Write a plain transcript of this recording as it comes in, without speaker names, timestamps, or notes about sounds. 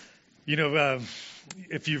You know,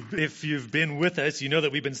 if you've been with us, you know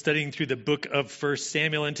that we've been studying through the book of 1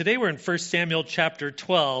 Samuel, and today we're in 1 Samuel chapter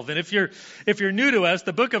 12. And if you're new to us,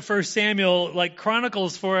 the book of 1 Samuel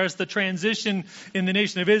chronicles for us the transition in the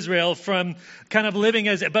nation of Israel from kind of living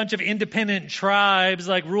as a bunch of independent tribes,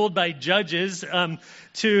 ruled by judges,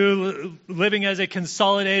 to living as a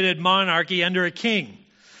consolidated monarchy under a king.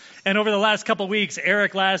 And over the last couple of weeks,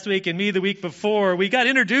 Eric last week and me the week before, we got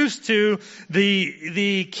introduced to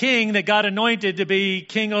the king that God anointed to be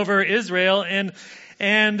king over Israel. And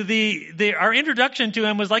our introduction to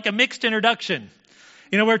him was like a mixed introduction.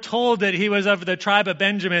 You know, we're told that he was of the tribe of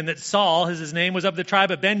Benjamin, that Saul, his name, was of the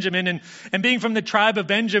tribe of Benjamin. And being from the tribe of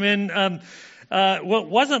Benjamin,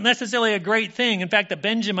 wasn't necessarily a great thing. In fact, the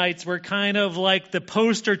Benjamites were kind of like the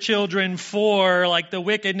poster children for the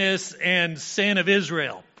wickedness and sin of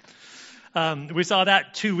Israel. We saw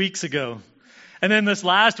that 2 weeks ago. And then this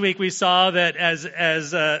last week we saw that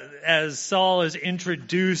as Saul is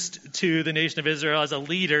introduced to the nation of Israel as a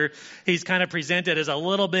leader, he's kind of presented as a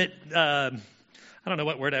little bit, I don't know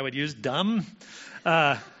what word I would use, dumb,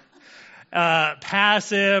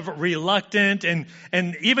 passive, reluctant, and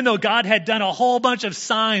even though God had done a whole bunch of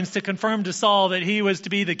signs to confirm to Saul that he was to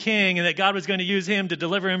be the king and that God was going to use him to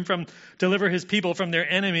deliver his people from their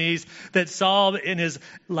enemies, that Saul in his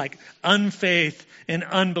unfaith and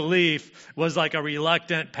unbelief was like a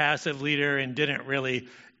reluctant, passive leader and didn't really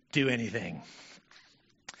do anything.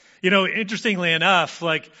 You know, interestingly enough,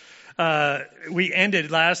 we ended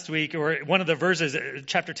last week, or one of the verses,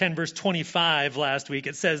 chapter 10, verse 25 last week,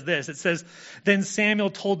 it says this. It says, "Then Samuel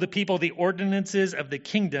told the people the ordinances of the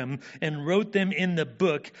kingdom and wrote them in the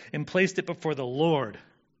book and placed it before the Lord."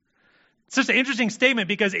 It's just an interesting statement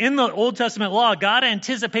because in the Old Testament law, God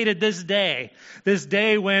anticipated this day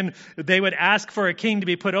when they would ask for a king to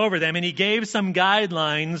be put over them, and he gave some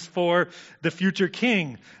guidelines for the future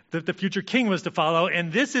king that the future king was to follow,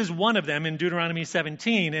 and this is one of them in Deuteronomy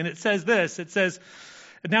 17, and it says this, it says,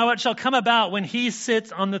 "Now it shall come about when he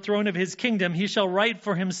sits on the throne of his kingdom, he shall write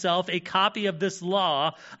for himself a copy of this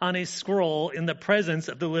law on a scroll in the presence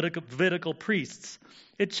of the Levitical priests.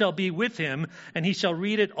 It shall be with him, and he shall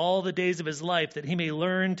read it all the days of his life, that he may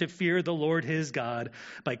learn to fear the Lord his God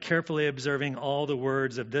by carefully observing all the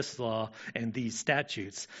words of this law and these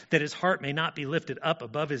statutes, that his heart may not be lifted up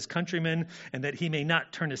above his countrymen, and that he may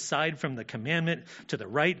not turn aside from the commandment to the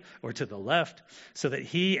right or to the left, so that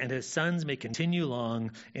he and his sons may continue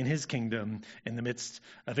long in his kingdom in the midst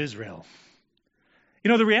of Israel." You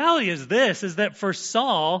know, the reality is this, is that for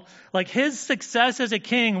Saul, his success as a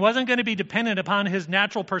king wasn't going to be dependent upon his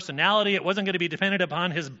natural personality. It wasn't going to be dependent upon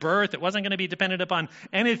his birth. It wasn't going to be dependent upon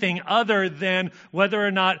anything other than whether or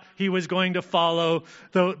not he was going to follow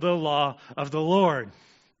the law of the Lord.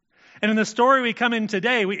 And in the story we come in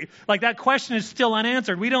today, that question is still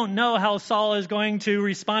unanswered. We don't know how Saul is going to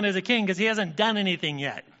respond as a king because he hasn't done anything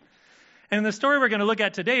yet. And in the story we're going to look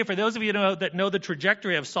at today, for those of you that know the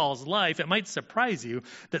trajectory of Saul's life, it might surprise you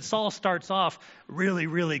that Saul starts off really,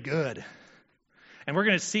 really good. And we're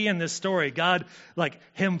going to see in this story God,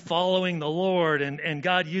 him following the Lord and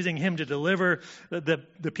God using him to deliver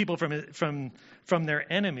the people from their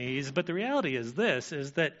enemies. But the reality is this,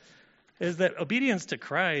 is that obedience to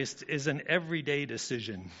Christ is an everyday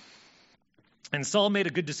decision. And Saul made a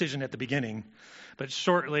good decision at the beginning. But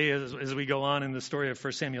shortly, as we go on in the story of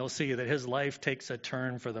 1 Samuel, see that his life takes a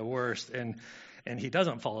turn for the worst, and he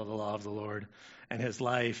doesn't follow the law of the Lord, and his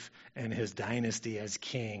life and his dynasty as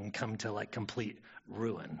king come to complete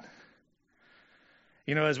ruin.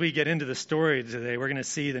 You know, as we get into the story today, we're going to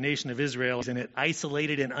see the nation of Israel in it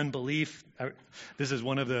isolated in unbelief. These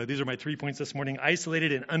are my 3 points this morning.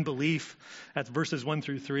 Isolated in unbelief. That's verses 1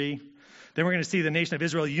 through 3. Then we're going to see the nation of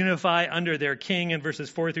Israel unify under their king in verses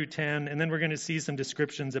 4 through 10. And then we're going to see some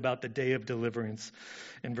descriptions about the day of deliverance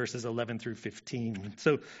in verses 11 through 15.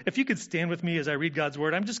 So if you could stand with me as I read God's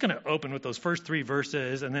word, I'm just going to open with those first 3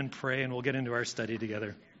 verses and then pray, and we'll get into our study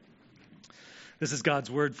together. This is God's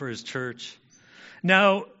word for his church.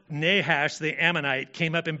 "Now Nahash the Ammonite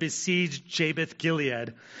came up and besieged Jabesh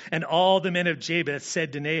Gilead. And all the men of Jabesh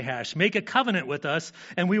said to Nahash, 'Make a covenant with us,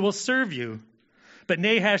 and we will serve you.' But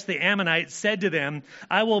Nahash the Ammonite said to them,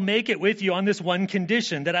 'I will make it with you on this one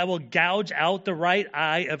condition, that I will gouge out the right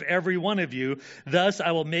eye of every one of you. Thus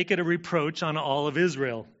I will make it a reproach on all of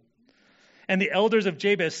Israel.' And the elders of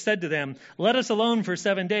Jabesh said to them, 'Let us alone for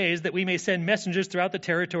 7 days, that we may send messengers throughout the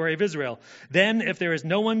territory of Israel. Then, if there is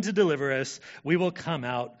no one to deliver us, we will come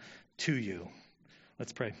out to you.'"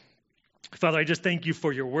 Let's pray. Father, I just thank you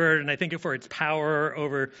for your word, and I thank you for its power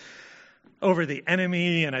over over the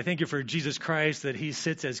enemy, and I thank you for Jesus Christ, that he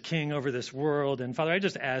sits as king over this world. And Father, I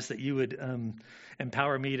just ask that you would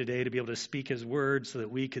empower me today to be able to speak his word so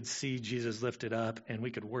that we could see Jesus lifted up and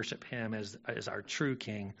we could worship him as our true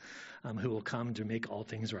king, who will come to make all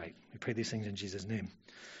things right. We pray these things in Jesus' name.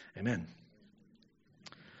 Amen.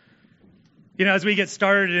 As we get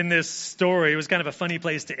started in this story, it was kind of a funny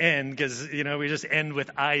place to end because, we just end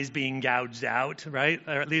with eyes being gouged out, right?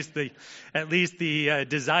 Or at least the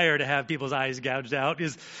desire to have people's eyes gouged out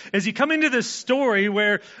is as you come into this story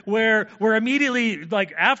where we're immediately,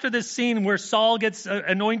 like after this scene where Saul gets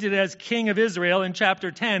anointed as king of Israel in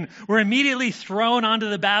chapter 10, we're immediately thrown onto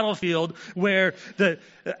the battlefield where the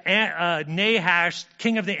Nahash,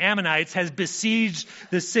 king of the Ammonites, has besieged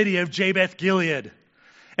the city of Jabesh-Gilead.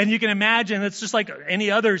 And you can imagine it's just like any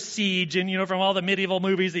other siege, and from all the medieval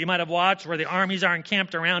movies that you might have watched where the armies are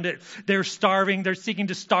encamped around it. They're starving. They're seeking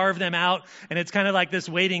to starve them out. And it's kind of like this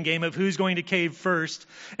waiting game of who's going to cave first.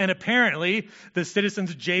 And apparently the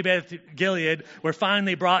citizens of Jabesh-Gilead were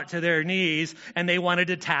finally brought to their knees and they wanted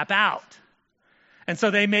to tap out. And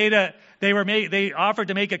so they offered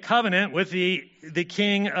to make a covenant with the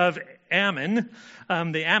king of Ammon,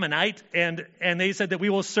 the Ammonite, and they said that we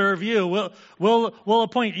will serve you. We'll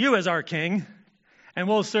appoint you as our king, and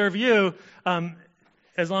we'll serve you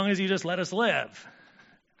as long as you just let us live.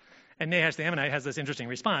 And Nahash the Ammonite has this interesting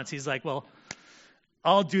response. He's like, well,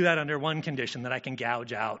 I'll do that under one condition, that I can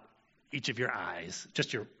gouge out each of your eyes.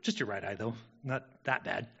 Just your right eye, though. Not that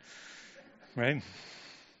bad. Right?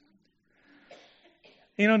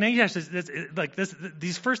 Nahash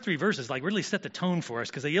these first three verses really set the tone for us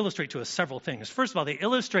because they illustrate to us several things. First of all, they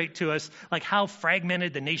illustrate to us how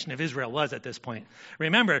fragmented the nation of Israel was at this point.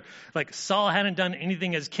 Remember, Saul hadn't done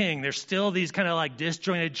anything as king. There's still these kind of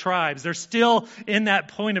disjointed tribes. They're still in that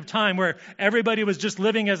point of time where everybody was just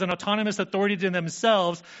living as an autonomous authority to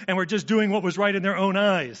themselves and were just doing what was right in their own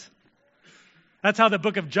eyes. That's how the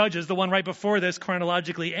book of Judges, the one right before this,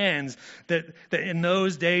 chronologically ends. That in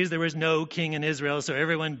those days there was no king in Israel, so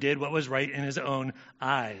everyone did what was right in his own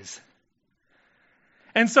eyes.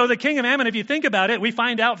 And so the king of Ammon, if you think about it, we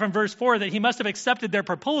find out from verse 4 that he must have accepted their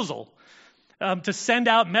proposal to send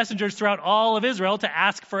out messengers throughout all of Israel to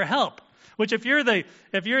ask for help. Which if you're the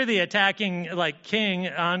attacking king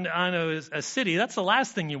on a city, that's the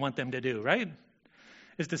last thing you want them to do, right?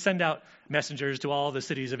 Is to send out messengers to all the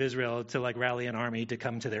cities of Israel to rally an army to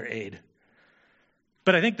come to their aid.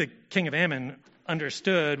 But I think the king of Ammon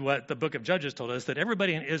understood what the book of Judges told us, that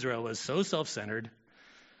everybody in Israel was so self-centered,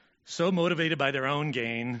 so motivated by their own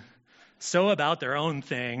gain, so about their own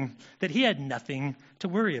thing, that he had nothing to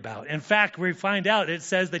worry about. In fact, we find out it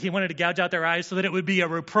says that he wanted to gouge out their eyes so that it would be a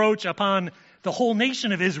reproach upon the whole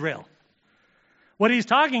nation of Israel. What he's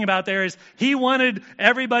talking about there is he wanted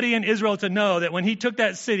everybody in Israel to know that when he took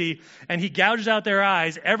that city and he gouged out their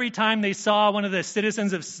eyes, every time they saw one of the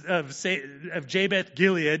citizens of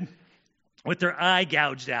Jabesh-Gilead with their eye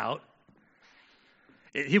gouged out,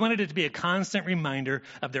 he wanted it to be a constant reminder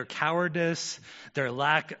of their cowardice, their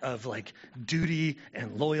lack of duty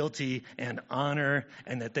and loyalty and honor,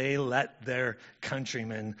 and that they let their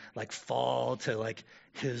countrymen fall to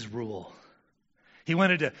his rule. He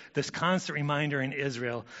wanted this constant reminder in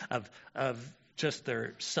Israel of just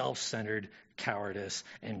their self-centered cowardice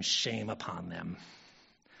and shame upon them.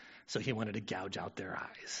 So he wanted to gouge out their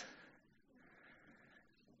eyes.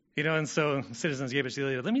 And so citizens gave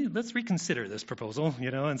it, let's reconsider this proposal,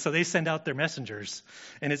 and so they send out their messengers.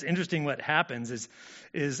 And it's interesting what happens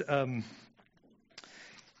is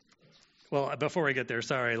before I get there,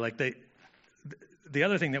 sorry, the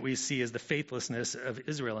other thing that we see is the faithlessness of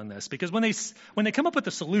Israel in this. Because when they come up with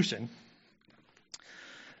a solution,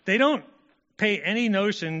 they don't pay any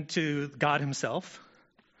notion to God himself.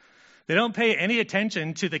 They don't pay any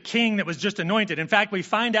attention to the king that was just anointed. In fact, we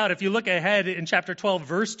find out, if you look ahead in chapter 12,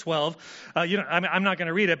 verse 12, I'm not going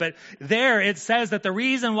to read it, but there it says that the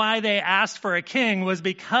reason why they asked for a king was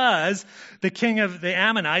because the king of the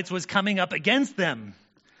Ammonites was coming up against them.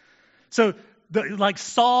 So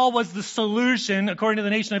Saul was the solution, according to the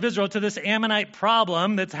nation of Israel, to this Ammonite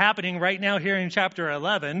problem that's happening right now here in chapter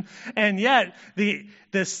 11. And yet, the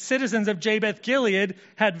citizens of Jabesh-Gilead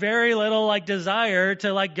had very little desire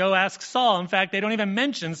to go ask Saul. In fact, they don't even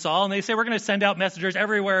mention Saul, and they say, we're going to send out messengers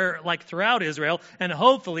everywhere throughout Israel, and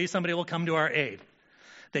hopefully somebody will come to our aid.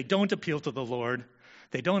 They don't appeal to the Lord.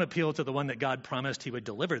 They don't appeal to the one that God promised he would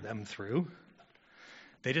deliver them through.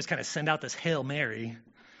 They just kind of send out this Hail Mary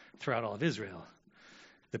throughout all of Israel.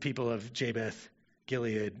 The people of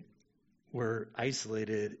Jabesh-Gilead were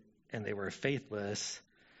isolated and they were faithless,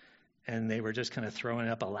 and they were just kind of throwing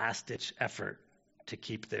up a last-ditch effort to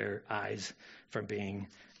keep their eyes from being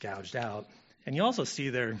gouged out. And you also see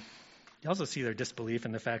their disbelief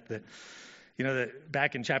in the fact that, that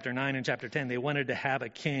back in chapter 9 and chapter 10, they wanted to have a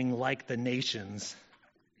king like the nations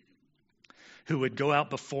who would go out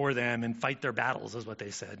before them and fight their battles, is what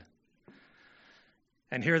they said.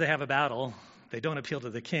 And here they have a battle. They don't appeal to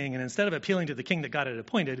the king. And instead of appealing to the king that God had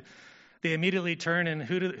appointed, they immediately turn and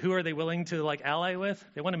who are they willing to ally with?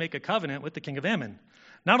 They want to make a covenant with the king of Ammon.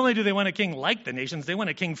 Not only do they want a king like the nations, they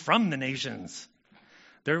want a king from the nations.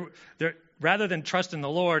 They're rather than trust in the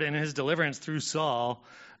Lord and his deliverance through Saul,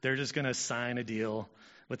 they're just going to sign a deal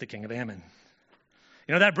with the king of Ammon.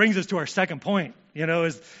 That brings us to our second point,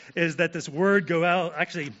 is that this word go out.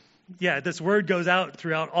 Actually, this word goes out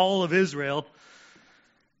throughout all of Israel.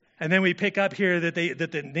 And then we pick up here that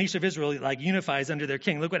the nation of Israel unifies under their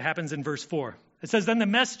king. Look what happens in verse 4. It says, then the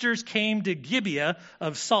messengers came to Gibeah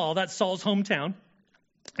of Saul, that's Saul's hometown,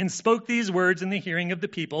 and spoke these words in the hearing of the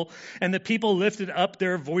people, and the people lifted up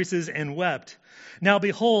their voices and wept. Now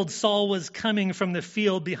behold, Saul was coming from the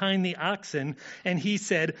field behind the oxen, and he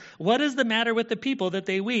said, what is the matter with the people that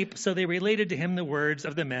they weep? So they related to him the words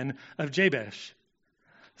of the men of Jabesh.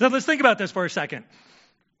 So let's think about this for a second.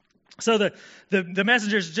 So the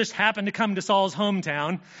messengers just happen to come to Saul's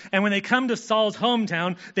hometown. And when they come to Saul's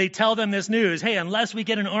hometown, they tell them this news. Hey, unless we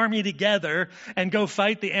get an army together and go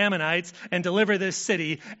fight the Ammonites and deliver this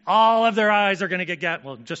city, all of their eyes are going to get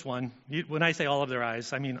well, just one. When I say all of their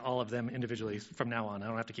eyes, I mean all of them individually from now on. I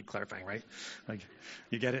don't have to keep clarifying, right?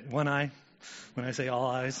 You get it? One eye? When I say all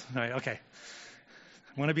eyes? All right, okay.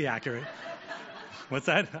 I want to be accurate. What's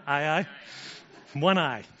that? Eye? One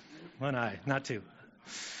eye, not two.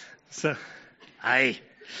 So, man,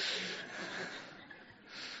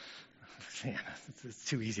 it's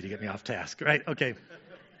too easy to get me off task, right? Okay.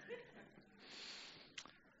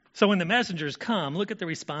 So when the messengers come, look at the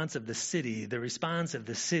response of the city. The response of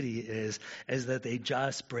the city is that they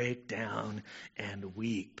just break down and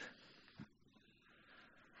weep.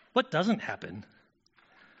 What doesn't happen?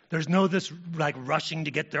 There's no this rushing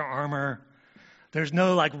to get their armor. There's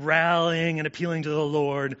no rallying and appealing to the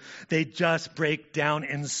Lord. They just break down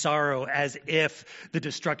in sorrow as if the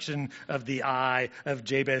destruction of the eye of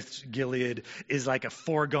Jabesh Gilead is a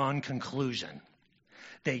foregone conclusion.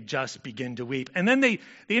 They just begin to weep. And then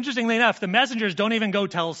interestingly enough, the messengers don't even go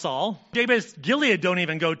tell Saul. Jabesh Gilead don't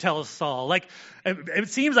even go tell Saul. It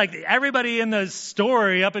seems like everybody in the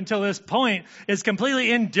story up until this point is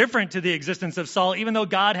completely indifferent to the existence of Saul, even though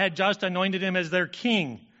God had just anointed him as their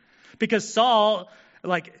king. Because Saul,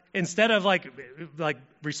 instead of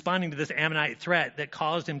responding to this Ammonite threat that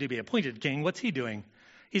caused him to be appointed king, what's he doing?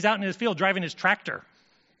 He's out in his field driving his tractor,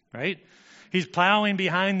 right? He's plowing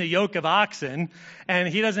behind the yoke of oxen, and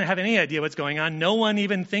he doesn't have any idea what's going on. No one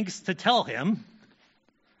even thinks to tell him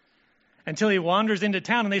until he wanders into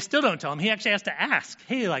town, and they still don't tell him. He actually has to ask,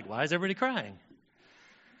 hey, why is everybody crying?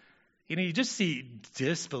 You just see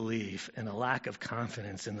disbelief and a lack of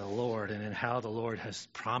confidence in the Lord and in how the Lord has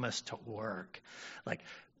promised to work,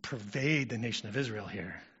 pervade the nation of Israel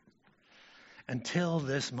here. Until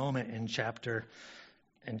this moment in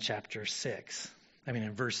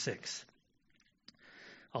verse 6.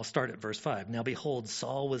 I'll start at verse 5. Now behold,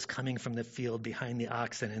 Saul was coming from the field behind the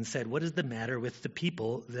oxen and said, what is the matter with the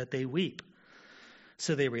people that they weep?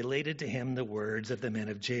 So they related to him the words of the men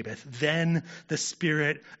of Jabesh. Then the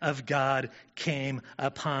Spirit of God came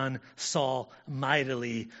upon Saul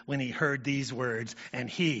mightily when he heard these words, and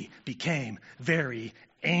he became very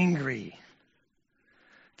angry.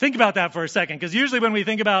 Think about that for a second, because usually when we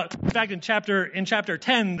think about, in fact, in chapter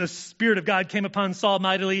 10, the Spirit of God came upon Saul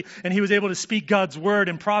mightily, and he was able to speak God's word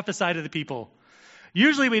and prophesy to the people.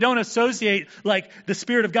 Usually we don't associate the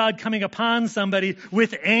Spirit of God coming upon somebody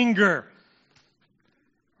with anger.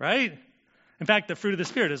 Right? In fact, the fruit of the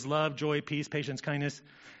Spirit is love, joy, peace, patience, kindness.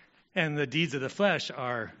 And the deeds of the flesh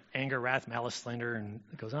are anger, wrath, malice, slander, and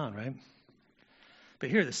it goes on, right? But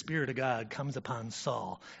here the Spirit of God comes upon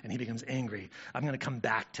Saul, and he becomes angry. I'm going to come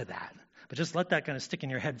back to that. But just let that kind of stick in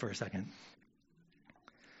your head for a second.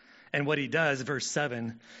 And what he does, verse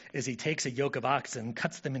 7, is he takes a yoke of oxen,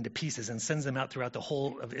 cuts them into pieces, and sends them out throughout the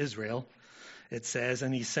whole of Israel. It says,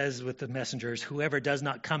 and he says with the messengers, whoever does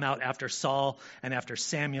not come out after Saul and after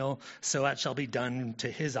Samuel, so it shall be done to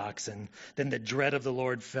his oxen. Then the dread of the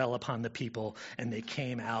Lord fell upon the people, and they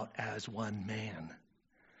came out as one man.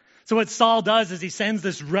 So what Saul does is he sends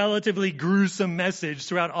this relatively gruesome message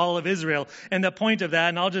throughout all of Israel. And the point of that,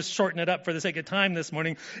 and I'll just shorten it up for the sake of time this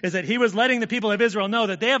morning, is that he was letting the people of Israel know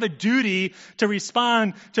that they have a duty to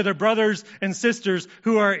respond to their brothers and sisters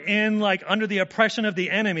who are under the oppression of the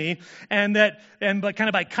enemy. But kind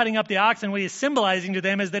of by cutting up the oxen, what he's symbolizing to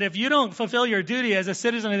them is that if you don't fulfill your duty as a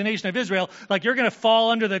citizen of the nation of Israel, you're going to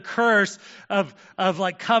fall under the curse of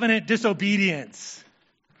covenant disobedience.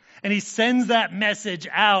 And he sends that message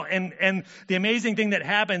out. And the amazing thing that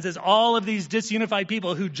happens is all of these disunified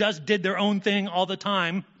people who just did their own thing all the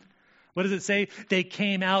time, what does it say? They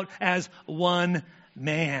came out as one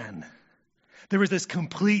man. There was this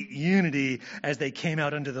complete unity as they came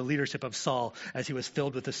out under the leadership of Saul as he was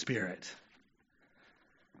filled with the Spirit.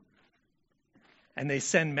 And they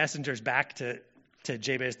send messengers back to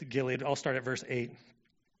Jabesh Gilead. I'll start at verse 8.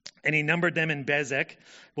 And he numbered them in Bezek.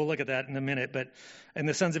 We'll look at that in a minute. And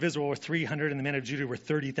the sons of Israel were 300, and the men of Judah were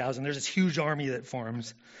 30,000. There's this huge army that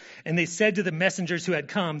forms. And they said to the messengers who had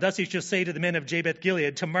come, thus you shall say to the men of Jabesh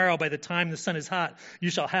Gilead, tomorrow by the time the sun is hot,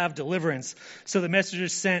 you shall have deliverance. So the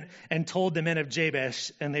messengers sent and told the men of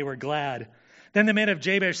Jabesh, and they were glad. Then the men of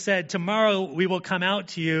Jabesh said, tomorrow we will come out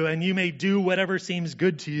to you, and you may do whatever seems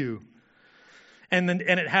good to you. And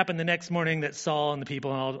it happened the next morning that Saul and the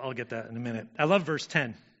people, and I'll get that in a minute. I love verse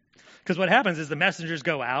 10. Because what happens is the messengers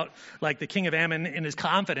go out, like the king of Ammon, in his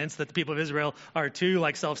confidence that the people of Israel are too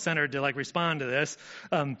self-centered to respond to this,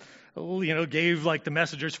 gave the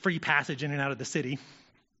messengers free passage in and out of the city.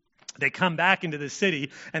 They come back into the city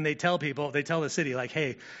and they tell the city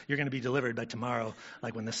hey, you're going to be delivered by tomorrow,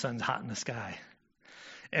 when the sun's hot in the sky.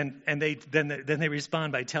 And they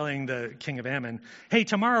respond by telling the king of Ammon, hey,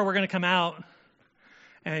 tomorrow we're going to come out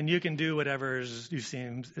and you can do whatever you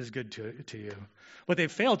seem is good to you. What they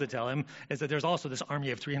failed to tell him is that there's also this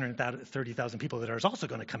army of 330,000 people that are also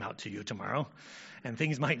going to come out to you tomorrow, and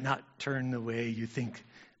things might not turn the way you think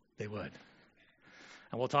they would.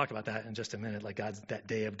 And we'll talk about that in just a minute, God's that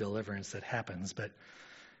day of deliverance that happens. But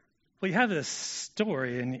we have this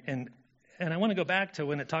story, and I want to go back to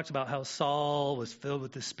when it talks about how Saul was filled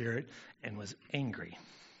with the Spirit and was angry.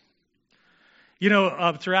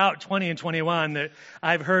 Throughout 20 and 21, that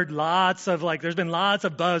I've heard there's been lots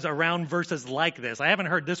of buzz around verses like this. I haven't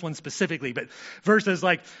heard this one specifically, but verses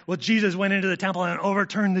Jesus went into the temple and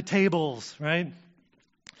overturned the tables, right?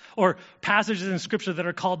 Or passages in Scripture that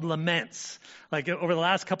are called laments. Over the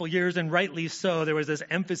last couple of years, and rightly so, there was this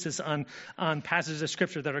emphasis on passages of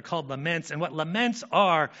Scripture that are called laments. And what laments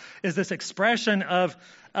are is this expression of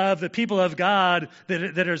the people of God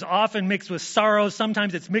that is often mixed with sorrow.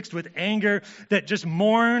 Sometimes it's mixed with anger that just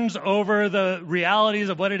mourns over the realities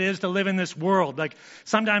of what it is to live in this world.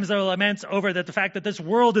 Sometimes there are laments over the fact that this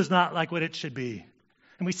world is not like what it should be.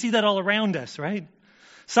 And we see that all around us, right?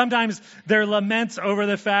 Sometimes there are laments over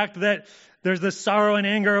the fact that there's this sorrow and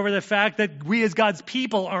anger over the fact that we as God's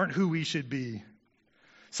people aren't who we should be.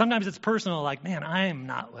 Sometimes it's personal, man, I am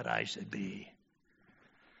not what I should be.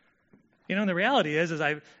 And the reality is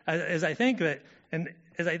I think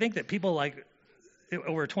that people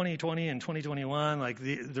over 2020 and 2021,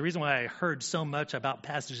 the reason why I heard so much about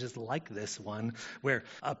passages like this one, where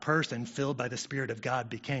a person filled by the Spirit of God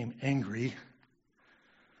became angry,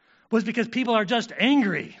 was because people are just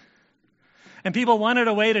angry. And people wanted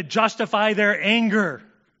a way to justify their anger.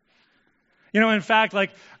 In fact,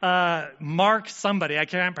 Mark somebody, I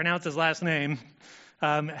can't pronounce his last name,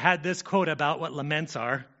 had this quote about what laments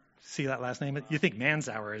are. See that last name? You think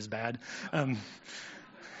Mansour is bad.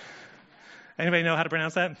 Anybody know how to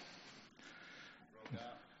pronounce that?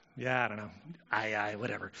 Yeah, I don't know.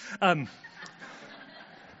 Whatever.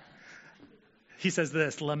 He says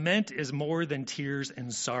this, lament is more than tears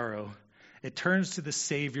and sorrow. It turns to the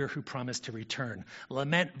Savior who promised to return.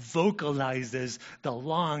 Lament vocalizes the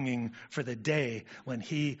longing for the day when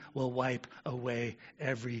he will wipe away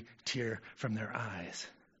every tear from their eyes.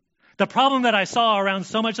 The problem that I saw around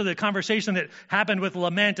so much of the conversation that happened with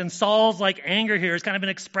lament and Saul's anger here is kind of an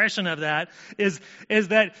expression of that, is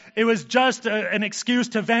that it was just an excuse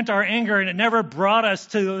to vent our anger, and it never brought us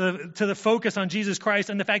to the focus on Jesus Christ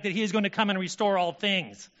and the fact that he is going to come and restore all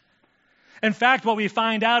things. In fact, what we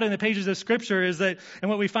find out in the pages of Scripture is that, and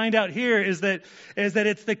what we find out here is that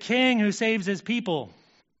it's the King who saves his people.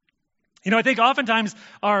 I think oftentimes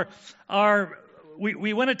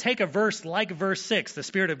we want to take a verse like verse 6. The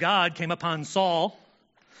Spirit of God came upon Saul,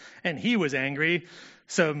 and he was angry.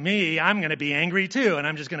 So I'm going to be angry too, and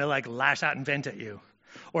I'm just going to lash out and vent at you.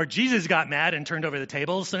 Or Jesus got mad and turned over the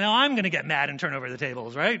tables, so now I'm going to get mad and turn over the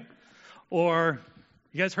tables, right? Or,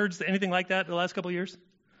 you guys heard anything like that the last couple of years?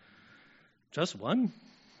 Just one?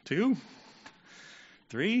 Two?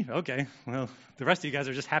 3? Okay. Well, the rest of you guys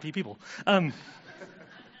are just happy people.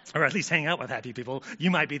 Or at least hang out with happy people.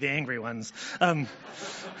 You might be the angry ones.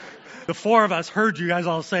 The 4 of us heard you guys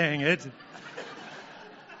all saying it.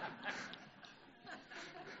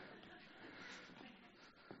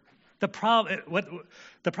 The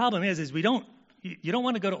problem is you don't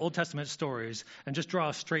want to go to Old Testament stories and just draw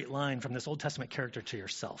a straight line from this Old Testament character to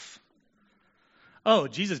yourself. Oh,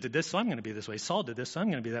 Jesus did this, so I'm going to be this way. Saul did this, so I'm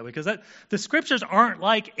going to be that way. Because the scriptures aren't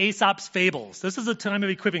like Aesop's fables. This is a time of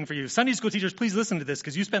equipping for you. Sunday school teachers, please listen to this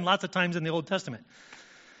because you spend lots of times in the Old Testament.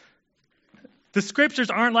 The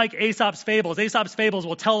scriptures aren't like Aesop's fables. Aesop's fables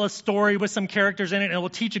will tell a story with some characters in it, and it will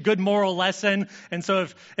teach a good moral lesson. And so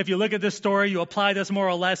if you look at this story, you apply this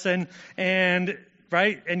moral lesson, and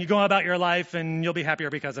you go about your life, and you'll be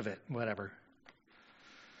happier because of it, whatever.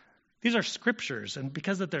 These are scriptures, and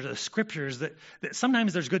because they're the scriptures, that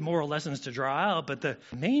sometimes there's good moral lessons to draw out, but the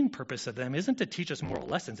main purpose of them isn't to teach us moral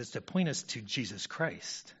lessons. It's to point us to Jesus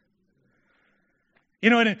Christ.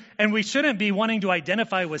 And we shouldn't be wanting to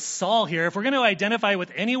identify with Saul here. If we're going to identify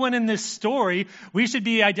with anyone in this story, we should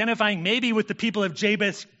be identifying maybe with the people of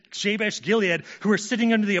Jabesh Gilead, who are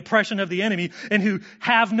sitting under the oppression of the enemy and who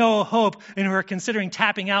have no hope and who are considering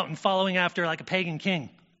tapping out and following after like a pagan king.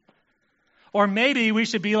 Or maybe we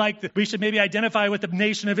should maybe identify with the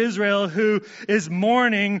nation of Israel who is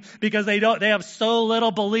mourning because they have so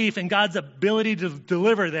little belief in God's ability to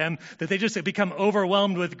deliver them that they just become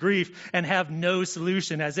overwhelmed with grief and have no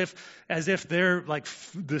solution, as if their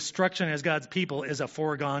destruction as God's people is a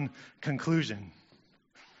foregone conclusion.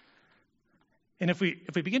 And if we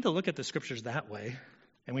begin to look at the scriptures that way,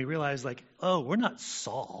 and we realize we're not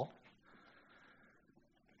Saul,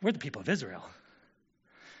 we're the people of Israel.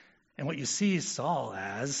 And what you see Saul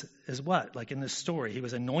as is what? Like in this story, he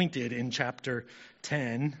was anointed in chapter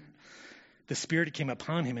 10. The Spirit came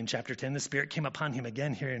upon him in chapter 10. The Spirit came upon him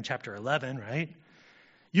again here in chapter 11, right?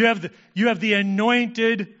 You have the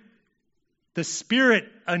Spirit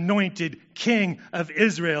anointed King of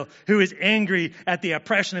Israel who is angry at the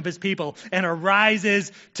oppression of his people and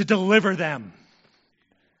arises to deliver them.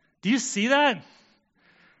 Do you see that?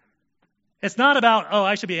 It's not about,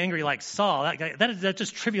 I should be angry like Saul. That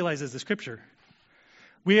just trivializes the scripture.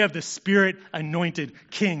 We have the Spirit-anointed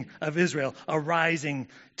King of Israel arising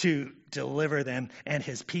to deliver them, and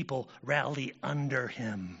his people rally under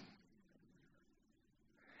him.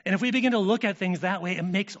 And if we begin to look at things that way, it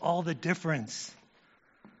makes all the difference.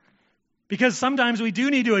 Because sometimes we do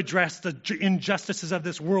need to address the injustices of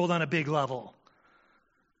this world on a big level.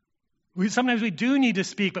 Sometimes we do need to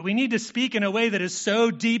speak, but we need to speak in a way that is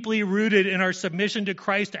so deeply rooted in our submission to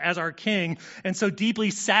Christ as our King and so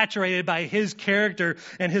deeply saturated by his character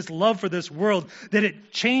and his love for this world that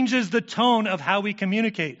it changes the tone of how we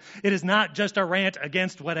communicate. It is not just a rant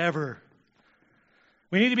against whatever.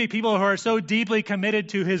 We need to be people who are so deeply committed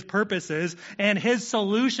to his purposes and his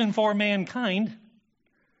solution for mankind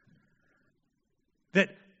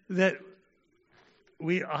that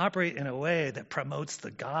we operate in a way that promotes the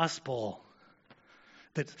gospel,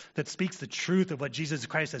 that speaks the truth of what Jesus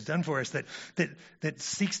Christ has done for us, that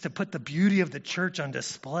seeks to put the beauty of the church on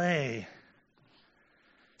display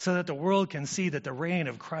so that the world can see that the reign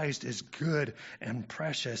of Christ is good and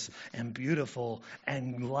precious and beautiful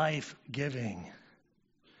and life-giving.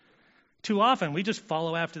 Too often, we just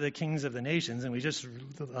follow after the kings of the nations and we just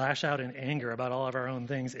lash out in anger about all of our own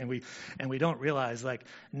things and we don't realize,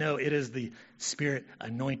 no, it is the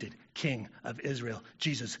Spirit-anointed King of Israel,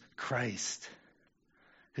 Jesus Christ,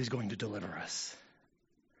 who's going to deliver us.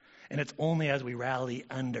 And it's only as we rally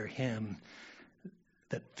under him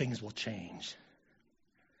that things will change.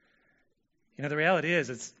 The reality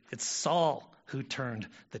is it's Saul who turned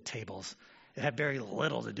the tables. It had very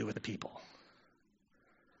little to do with the people.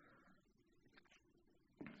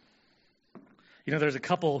 There's a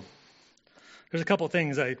couple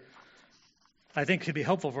things I think could be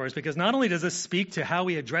helpful for us, because not only does this speak to how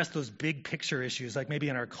we address those big picture issues, like maybe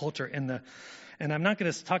in our culture, and I'm not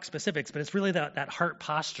going to talk specifics, but it's really that heart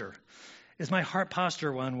posture. Is my heart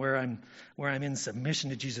posture one where I'm in submission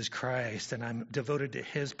to Jesus Christ and I'm devoted to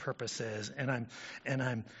his purposes and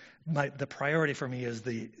the priority for me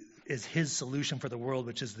is his solution for the world,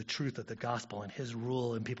 which is the truth of the gospel and his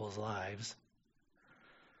rule in people's lives?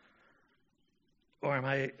 Or am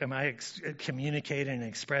I communicating and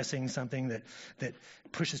expressing something that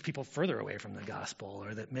pushes people further away from the gospel,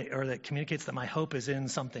 or that communicates that my hope is in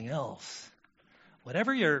something else?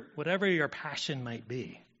 Whatever your passion might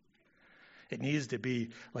be, it needs to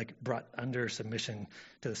be brought under submission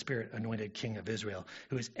to the Spirit-anointed King of Israel,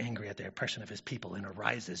 who is angry at the oppression of his people and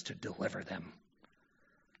arises to deliver them.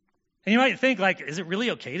 And you might think, is it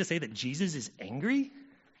really okay to say that Jesus is angry?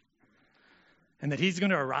 and that he's going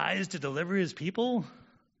to arise to deliver his people?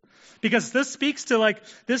 Because this speaks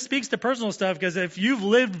to personal stuff, because if you've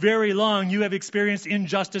lived very long, you have experienced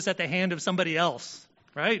injustice at the hand of somebody else,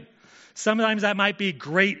 right? Sometimes that might be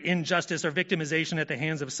great injustice or victimization at the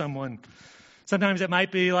hands of someone. Sometimes it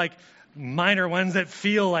might be like minor ones that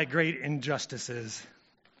feel like great injustices.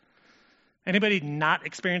 Anybody not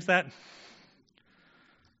experience that?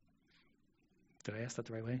 Did I ask that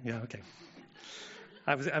the right way? Yeah, okay.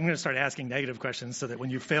 I'm going to start asking negative questions so that when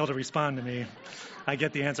you fail to respond to me, I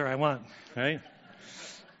get the answer I want, right?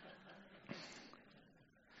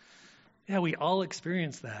 Yeah, we all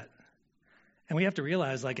experience that. And we have to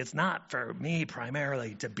realize, like, it's not for me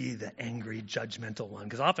primarily to be the angry, judgmental one.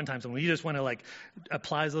 Because oftentimes when we just want to, like,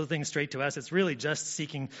 apply those things straight to us, it's really just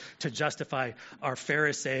seeking to justify our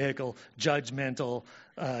pharisaical, judgmental,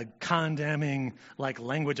 condemning, like,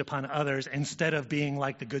 language upon others, instead of being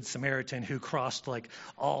like the Good Samaritan who crossed, like,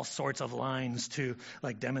 all sorts of lines to,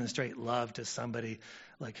 like, demonstrate love to somebody,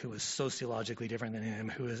 like, who was sociologically different than him,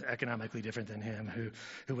 who was economically different than him,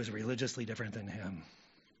 who was religiously different than him.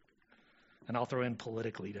 And I'll throw in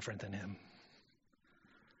politically different than him.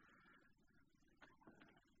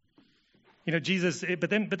 You know, Jesus, but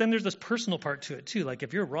then there's this personal part to it too. Like,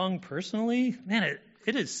 if you're wrong personally, man,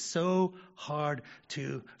 it is so hard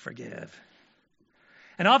to forgive.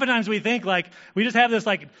 And oftentimes we think, like, we just have this,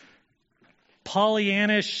 like,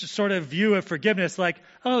 Pollyannish sort of view of forgiveness, like,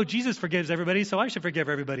 oh, Jesus forgives everybody, so I should forgive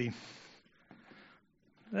everybody.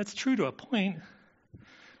 That's true to a point.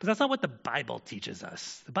 But that's not what the Bible teaches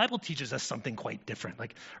us. The Bible teaches us something quite different.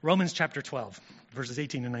 Like Romans chapter 12, verses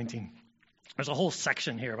 18 and 19. There's a whole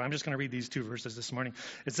section here, but I'm just going to read these two verses this morning.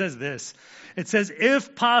 It says this. It says,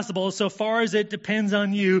 if possible, so far as it depends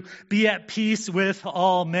on you, be at peace with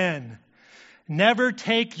all men. Never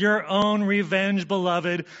take your own revenge,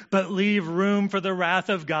 beloved, but leave room for the wrath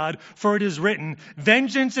of God. For it is written,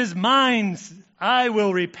 vengeance is mine, I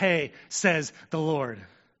will repay, says the Lord.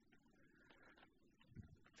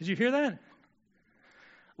 Did you hear that?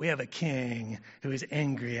 We have a king who is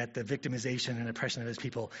angry at the victimization and oppression of his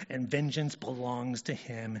people, and vengeance belongs to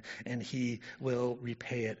him, and he will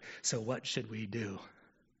repay it. So what should we do?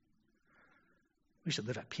 We should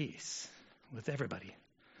live at peace with everybody.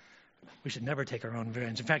 We should never take our own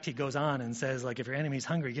revenge. In fact, he goes on and says, like, if your enemy's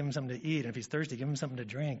hungry, give him something to eat. And if he's thirsty, give him something to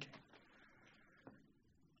drink.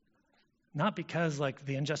 Not because, like,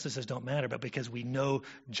 the injustices don't matter, but because we know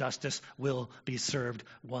justice will be served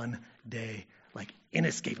one day, like,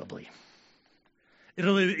 inescapably.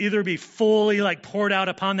 It'll either be fully, like, poured out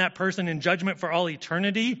upon that person in judgment for all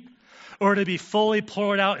eternity, or to be fully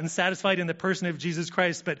poured out and satisfied in the person of Jesus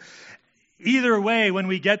Christ. But either way, when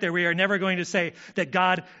we get there, we are never going to say that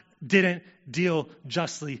God didn't deal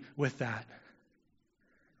justly with that.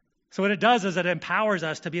 So what it does is it empowers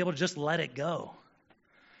us to be able to just let it go.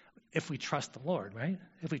 If we trust the Lord, right?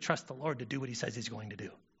 If we trust the Lord to do what he says he's going to do.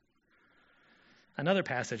 Another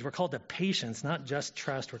passage, we're called to patience, not just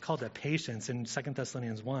trust. We're called to patience in 2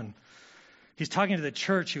 Thessalonians 1. He's talking to the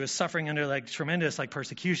church who was suffering under, like, tremendous, like,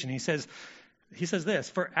 persecution. He says this,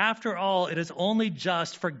 for after all, it is only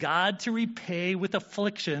just for God to repay with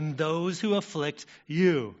affliction those who afflict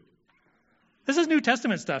you. This is New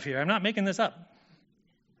Testament stuff here. I'm not making this up.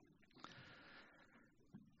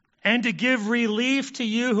 And to give relief to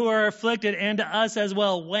you who are afflicted, and to us as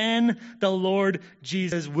well, when the Lord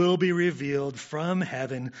Jesus will be revealed from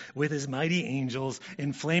heaven with his mighty angels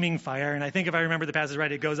in flaming fire. And I think if I remember the passage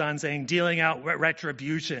right, it goes on saying, dealing out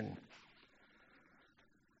retribution.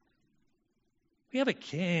 We have a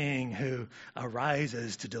king who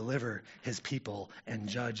arises to deliver his people and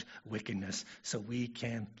judge wickedness, so we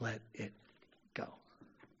can let it go.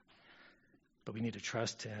 But we need to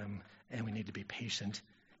trust him, and we need to be patient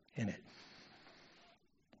in it.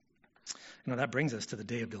 You know, that brings us to the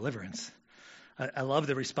day of deliverance. I love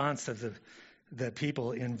the response of the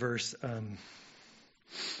people in verse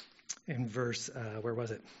where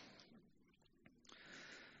was it?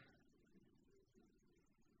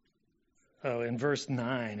 Oh, in verse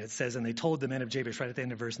 9, it says, and they told the men of Jabesh, right at the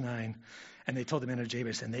end of verse 9, and they told the men of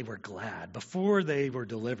Jabesh, and they were glad. Before they were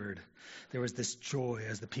delivered, there was this joy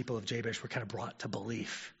as the people of Jabesh were kind of brought to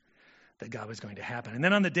belief that God was going to happen. And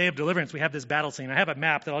then on the day of deliverance, we have this battle scene. I have a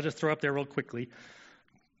map that I'll just throw up there real quickly.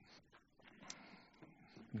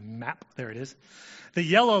 Map, there it is. The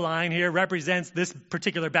yellow line here represents this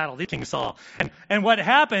particular battle, the King Saul. And what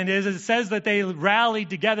happened is it says that they rallied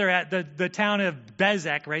together at the town of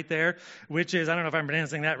Bezek right there, which is, I don't know if I'm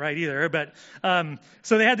pronouncing that right either, but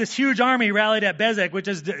so they had this huge army rallied at Bezek, which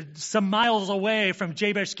is some miles away from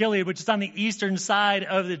Jabesh Gilead, which is on the eastern side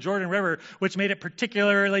of the Jordan River, which made it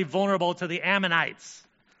particularly vulnerable to the Ammonites.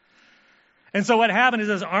 And so what happened is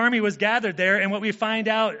this army was gathered there, and what we find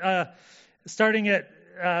out starting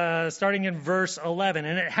in verse 11.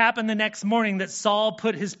 And it happened the next morning that Saul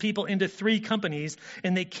put his people into 3 companies,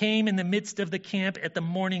 and they came in the midst of the camp at the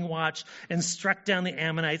morning watch and struck down the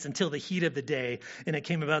Ammonites until the heat of the day. And it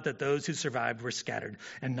came about that those who survived were scattered,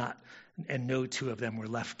 and no 2 of them were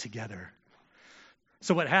left together.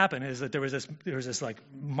 So what happened is that there was this like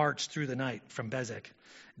march through the night from Bezek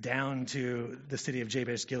down to the city of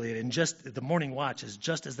Jabesh Gilead, and just the morning watch is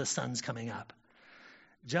just as the sun's coming up.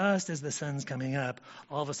 Just as the sun's coming up,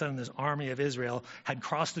 all of a sudden this army of Israel had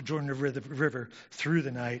crossed the Jordan River through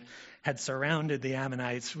the night, had surrounded the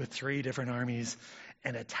Ammonites with 3 different armies,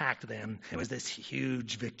 and attacked them. It was this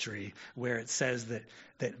huge victory where it says that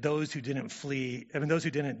those who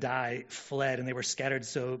didn't die fled, and they were scattered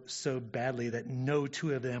so badly that no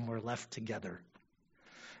 2 of them were left together.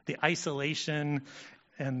 The isolation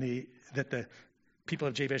that the people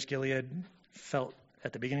of Jabesh Gilead felt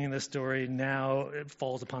at the beginning of the story, now it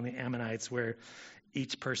falls upon the Ammonites, where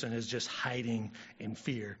each person is just hiding in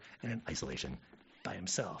fear and in isolation by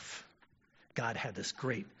himself. God had this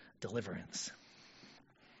great deliverance.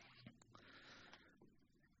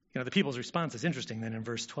 The people's response is interesting then in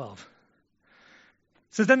verse 12.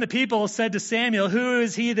 It says, then the people said to Samuel, who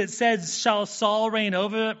is he that says, shall Saul reign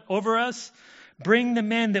over us? Bring the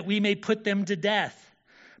men that we may put them to death.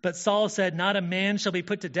 But Saul said, not a man shall be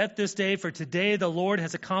put to death this day, for today the Lord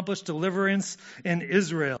has accomplished deliverance in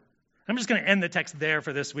Israel. I'm just going to end the text there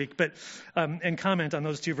for this week, but and comment on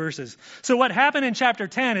those 2 verses. So what happened in chapter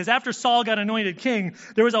 10 is after Saul got anointed king,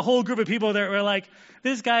 there was a whole group of people that were like,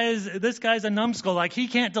 this guy's a numbskull, like he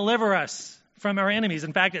can't deliver us from our enemies.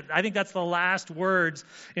 In fact, I think that's the last words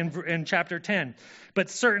in chapter 10. But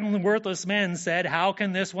certain worthless men said, how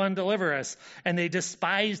can this one deliver us? And they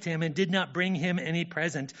despised him and did not bring him any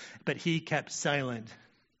present, but he kept silent.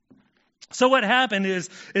 So what happened is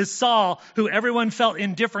Saul, who everyone felt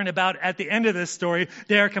indifferent about at the end of this story,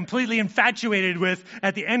 they are completely infatuated with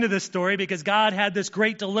at the end of this story because God had this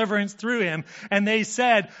great deliverance through him. And they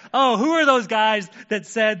said, oh, who are those guys that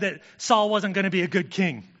said that Saul wasn't going to be a good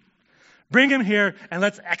king? Bring him here and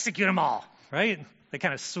let's execute them all, right? They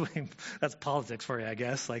kind of swing. That's politics for you, I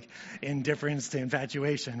guess, like indifference to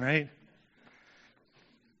infatuation, right?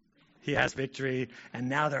 He has victory, and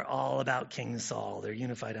now they're all about King Saul. They're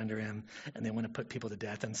unified under him, and they want to put people to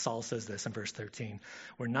death. And Saul says this in verse 13,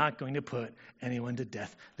 we're not going to put anyone to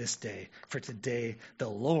death this day, for today the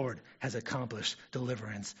Lord has accomplished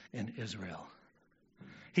deliverance in Israel.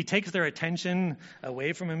 He takes their attention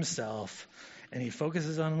away from himself, and he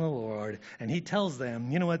focuses on the Lord, and he tells them,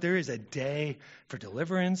 you know what, there is a day for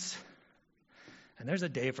deliverance, and there's a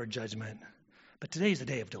day for judgment, but today's the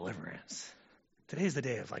day of deliverance. Today's the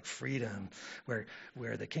day of freedom,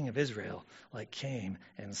 where the king of Israel came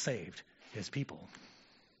and saved his people.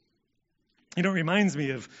 It reminds me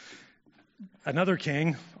of another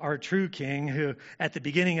king, our true king, who at the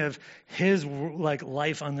beginning of his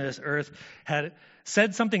life on this earth had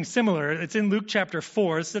said something similar. It's in Luke chapter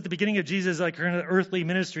 4. It's at the beginning of Jesus' earthly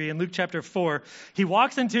ministry in Luke chapter 4. He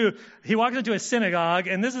walks into a synagogue,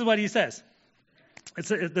 and this is what he says.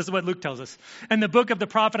 This is what Luke tells us. And the book of the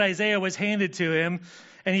prophet Isaiah was handed to him,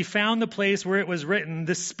 and he found the place where it was written,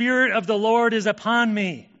 the Spirit of the Lord is upon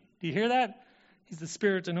me. Do you hear that? He's the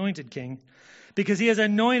Spirit's anointed king. Because he has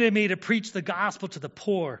anointed me to preach the gospel to the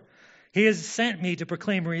poor. He has sent me to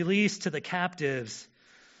proclaim release to the captives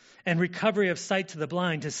and recovery of sight to the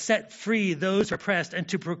blind, to set free those who are oppressed, and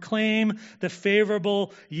to proclaim the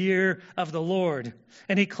favorable year of the Lord.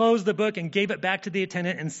 And he closed the book and gave it back to the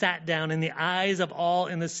attendant and sat down, and the eyes of all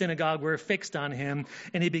in the synagogue were fixed on him.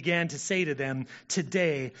 And he began to say to them,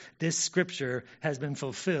 today this scripture has been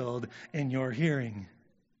fulfilled in your hearing.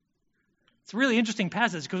 It's a really interesting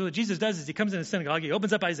passage, because what Jesus does is he comes in a synagogue, he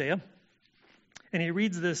opens up Isaiah, and he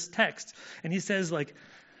reads this text, and he says,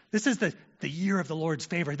 this is the year of the Lord's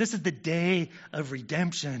favor. This is the day of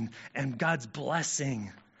redemption and God's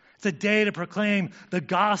blessing. It's a day to proclaim the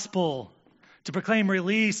gospel, to proclaim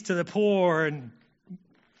release to the poor and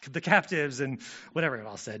the captives and whatever it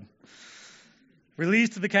all said. Release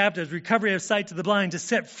to the captives, recovery of sight to the blind, to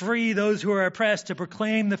set free those who are oppressed, to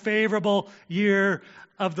proclaim the favorable year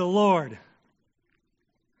of the Lord.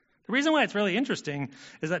 The reason why it's really interesting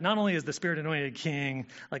is that not only is the Spirit anointed king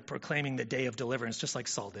proclaiming the day of deliverance, just like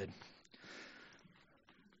Saul did,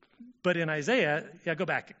 but in Isaiah, go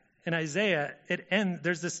back. In Isaiah,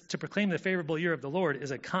 there's this, to proclaim the favorable year of the Lord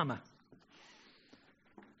is a comma.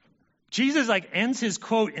 Jesus ends his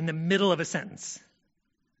quote in the middle of a sentence.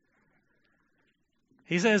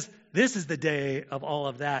 He says, this is the day of all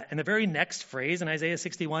of that. And the very next phrase in Isaiah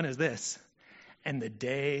 61 is this, and the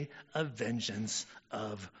day of vengeance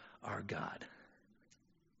of our God.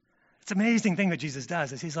 It's an amazing thing that Jesus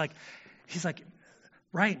does. Is he's like,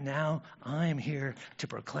 right now, I am here to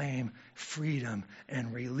proclaim freedom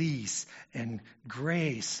and release and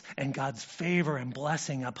grace and God's favor and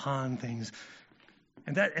blessing upon things.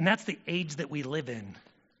 And that's the age that we live in.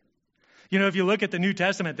 You know, if you look at the New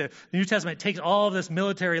Testament takes all of this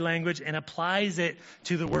military language and applies it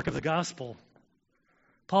to the work of the gospel.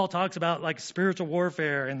 Paul talks about like spiritual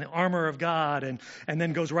warfare and the armor of God and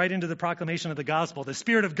then goes right into the proclamation of the gospel. The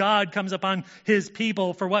Spirit of God comes upon his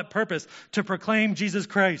people for what purpose? To proclaim Jesus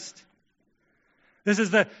Christ. This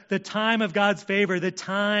is the time of God's favor, the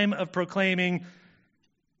time of proclaiming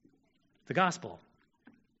the gospel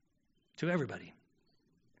to everybody.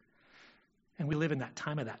 And we live in that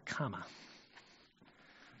time of that comma.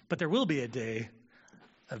 But there will be a day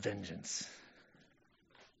of vengeance.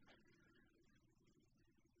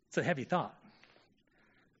 It's a heavy thought.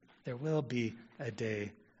 There will be a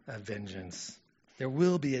day of vengeance. There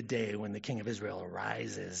will be a day when the King of Israel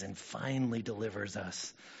arises and finally delivers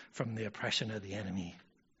us from the oppression of the enemy.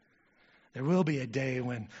 There will be a day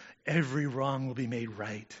when every wrong will be made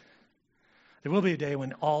right. There will be a day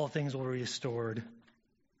when all things will be restored.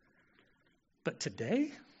 But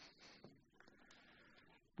today,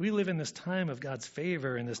 we live in this time of God's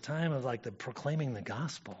favor, in this time of like the proclaiming the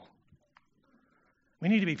gospel. We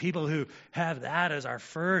need to be people who have that as our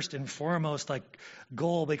first and foremost like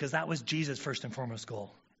goal, because that was Jesus' first and foremost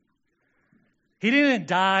goal. He didn't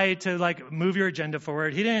die to like move your agenda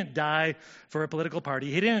forward. He didn't die for a political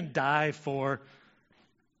party. He didn't die for,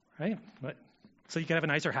 right? What? So you could have a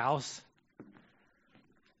nicer house.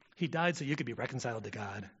 He died so you could be reconciled to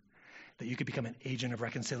God, that you could become an agent of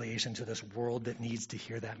reconciliation to this world that needs to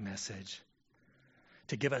hear that message,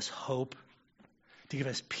 to give us hope, to give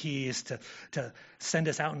us peace, to send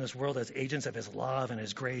us out in this world as agents of his love and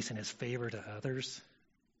his grace and his favor to others.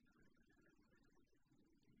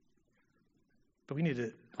 But we need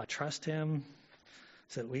to trust him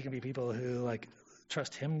so that we can be people who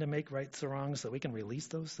trust him to make right the wrongs, so that we can release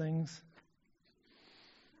those things.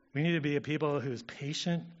 We need to be a people who's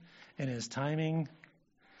patient in his timing,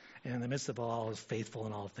 and in the midst of all is faithful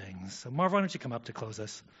in all things. So Marv, why don't you come up to close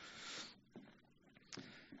us?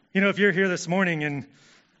 You know, if you're here this morning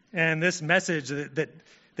and this message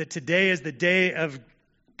that today is the day of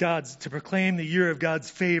God's, to proclaim the year of God's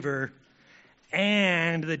favor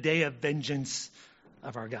and the day of vengeance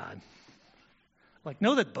of our God.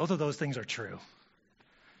 Know that both of those things are true.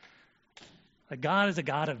 God is a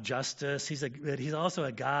God of justice. He's also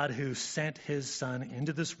a God who sent his Son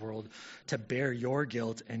into this world to bear your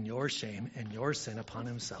guilt and your shame and your sin upon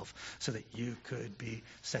himself so that you could be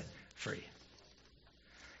set free.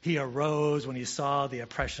 He arose when he saw the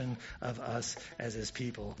oppression of us as his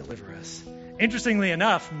people deliver us. Interestingly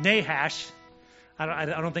enough, Nahash, I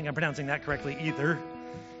don't think I'm pronouncing that correctly either,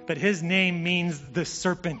 but his name means the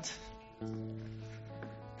serpent.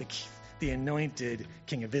 The anointed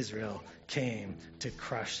King of Israel came to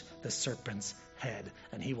crush the serpent's head,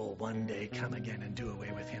 and he will one day come again and do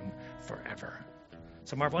away with him forever.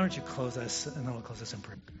 So Marv, why don't you close us, and then I'll close us in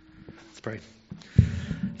prayer. Let's pray.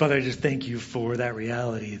 Father, I just thank you for that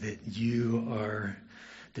reality that you are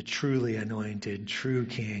the truly anointed, true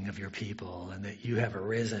King of your people, and that you have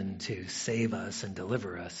arisen to save us and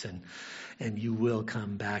deliver us, and you will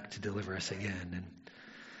come back to deliver us again. And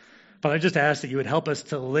Father, I just ask that you would help us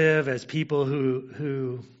to live as people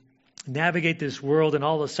who navigate this world and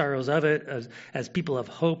all the sorrows of it as people of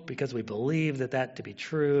hope, because we believe that to be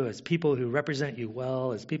true, as people who represent you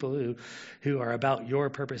well, as people who are about your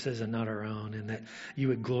purposes and not our own, and that you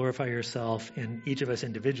would glorify yourself in each of us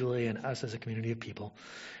individually and us as a community of people.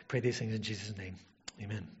 Pray these things in Jesus' name.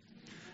 Amen.